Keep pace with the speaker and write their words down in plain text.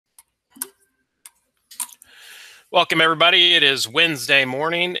Welcome, everybody. It is Wednesday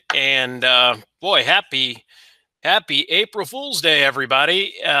morning, and boy, happy April Fool's Day,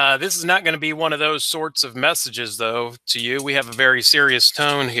 everybody. This is not going to be one of those sorts of messages, though, to you. We have a very serious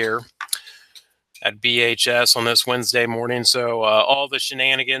tone here at BHS on this Wednesday morning, so all the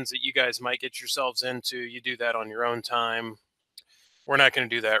shenanigans that you guys might get yourselves into, you do that on your own time. We're not going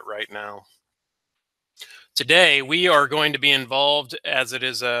to do that right now. Today, we are going to be involved, as it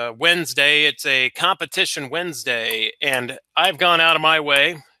is a Wednesday. It's a competition Wednesday, and I've gone out of my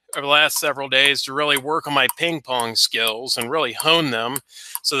way over the last several days to really work on my ping pong skills and really hone them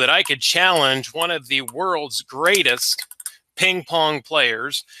so that I could challenge one of the world's greatest ping pong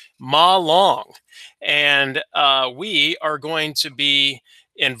players, Ma Long. And we are going to be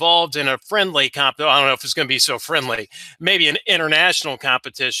involved in a friendly competition. I don't know if it's going to be so friendly, maybe an international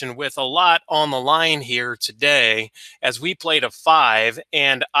competition with a lot on the line here today as we play to 5.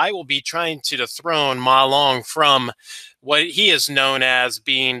 And I will be trying to dethrone Ma Long from what he is known as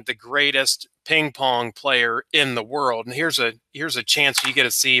being the greatest ping pong player in the world. And here's a chance you get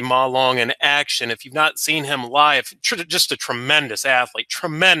to see Ma Long in action. If you've not seen him live, just a tremendous athlete,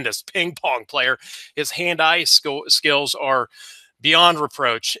 tremendous ping pong player. His hand-eye skills are beyond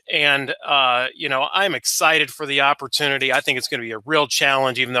reproach. And, I'm excited for the opportunity. I think it's going to be a real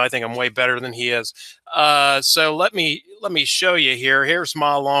challenge, even though I think I'm way better than he is. So let me show you here. Here's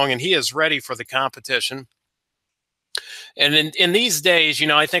Ma Long, and he is ready for the competition. And in these days,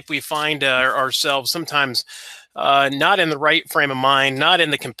 I think we find ourselves sometimes not in the right frame of mind, not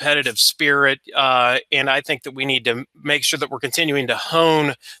in the competitive spirit. And I think that we need to make sure that we're continuing to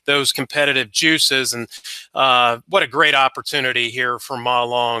hone those competitive juices. And what a great opportunity here for Ma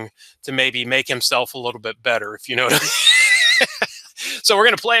Long to maybe make himself a little bit better, if you know what I mean. So we're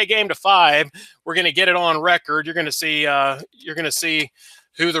going to play a game to 5. We're going to get it on record. You're going to see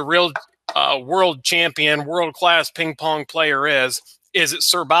who the real world champion, world-class ping pong player is. Is it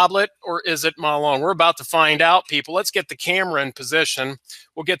Sir Boblet or is it Ma Long? We're about to find out, people. Let's get the camera in position.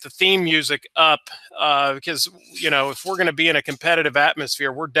 We'll get the theme music up because, if we're going to be in a competitive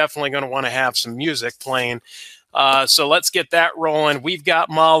atmosphere, we're definitely going to want to have some music playing. So let's get that rolling. We've got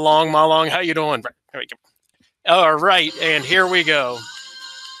Ma Long. Ma Long, how you doing? All right, and here we go.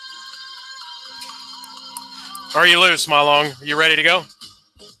 Are you loose, Ma Long? Are you ready to go?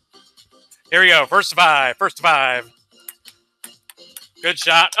 Here we go. First to 5. First to 5. Good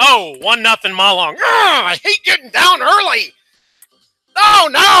shot. Oh, 1-0 Ma Long. I hate getting down early. Oh,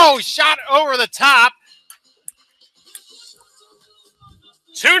 no. Shot over the top.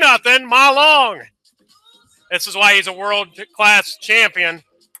 2-0 Ma Long. This is why he's a world-class champion.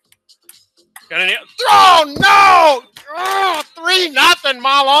 Oh, no. Oh, 3-0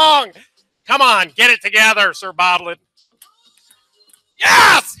 Ma Long. Come on. Get it together, Sir Boblet.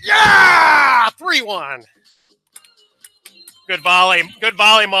 Yes. Yeah. 3-1. Good volley,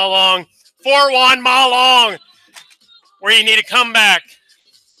 Ma Long. 4-1, Ma Long. Where you need a comeback.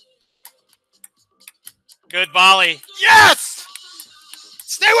 Good volley. Yes!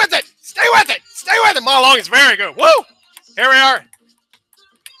 Stay with it. Stay with it. Stay with it. Ma Long is very good. Woo! Here we are.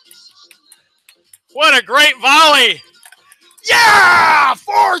 What a great volley. Yeah!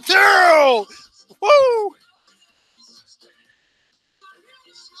 4-2. Woo!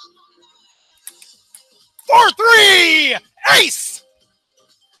 Four-three. Ace!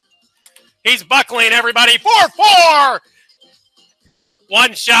 He's buckling, everybody. 4-4!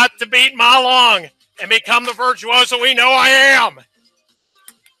 One shot to beat Ma Long and become the virtuoso we know I am.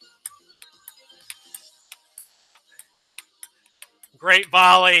 Great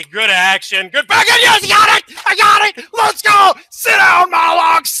volley. Good action. Good backhand. Yes, I got it! I got it! Let's go! Sit down, Ma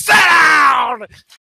Long! Sit down!